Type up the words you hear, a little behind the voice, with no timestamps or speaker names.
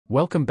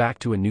Welcome back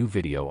to a new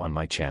video on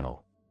my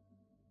channel.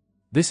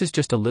 This is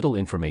just a little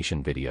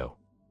information video.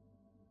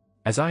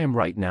 As I am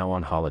right now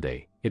on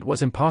holiday, it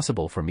was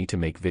impossible for me to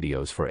make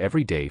videos for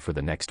every day for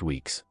the next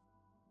weeks.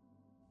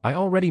 I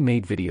already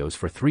made videos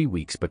for 3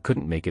 weeks but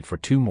couldn't make it for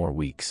 2 more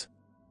weeks.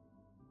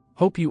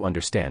 Hope you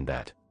understand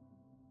that.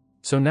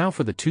 So now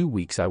for the 2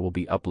 weeks I will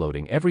be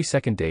uploading every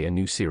second day a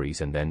new series,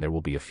 and then there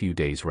will be a few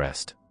days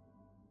rest.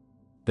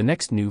 The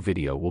next new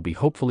video will be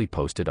hopefully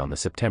posted on the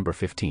September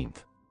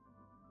 15th.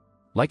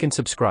 Like and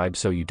subscribe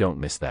so you don't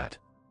miss that.